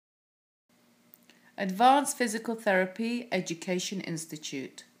Advanced Physical Therapy Education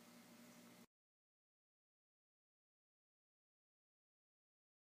Institute.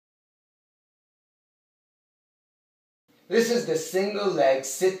 This is the single leg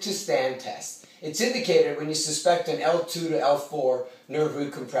sit to stand test. It's indicated when you suspect an L2 to L4 nerve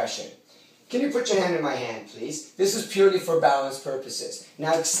root compression. Can you put your hand in my hand, please? This is purely for balance purposes.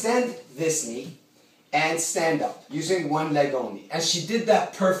 Now extend this knee and stand up using one leg only. And she did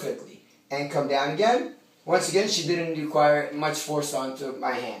that perfectly. And come down again. Once again, she didn't require much force onto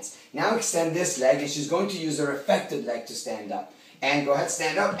my hands. Now extend this leg, and she's going to use her affected leg to stand up. And go ahead,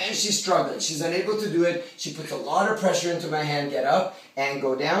 stand up, and she's struggling. She's unable to do it. She puts a lot of pressure into my hand, get up, and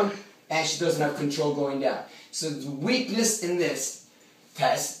go down, and she doesn't have control going down. So the weakness in this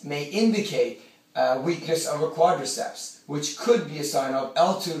test may indicate weakness of her quadriceps, which could be a sign of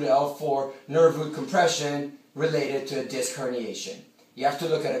L2 to L4 nerve root compression related to a disc herniation. You have to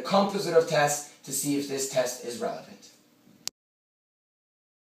look at a composite of tests to see if this test is relevant.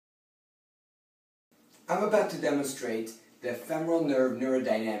 I'm about to demonstrate the femoral nerve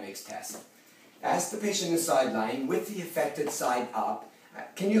neurodynamics test. Ask the patient in the sideline with the affected side up.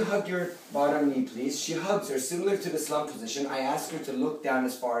 Can you hug your bottom knee, please? She hugs her, similar to the slump position. I ask her to look down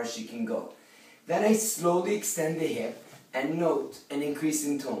as far as she can go. Then I slowly extend the hip and note an increase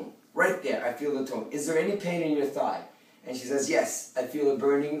in tone. Right there, I feel the tone. Is there any pain in your thigh? And she says, yes, I feel a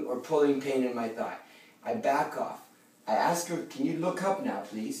burning or pulling pain in my thigh. I back off. I ask her, can you look up now,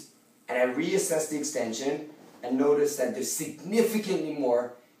 please? And I reassess the extension and notice that there's significantly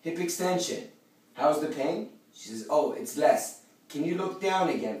more hip extension. How's the pain? She says, oh, it's less. Can you look down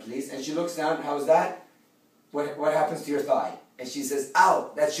again, please? And she looks down. How's that? What happens to your thigh? And she says,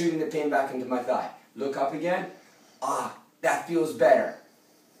 ow, that's shooting the pain back into my thigh. Look up again. Ah, that feels better.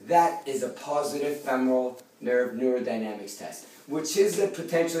 That is a positive femoral nerve neurodynamics test, which is a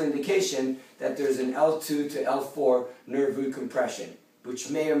potential indication that there's an L2 to L4 nerve root compression,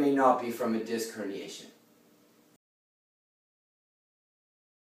 which may or may not be from a disc herniation.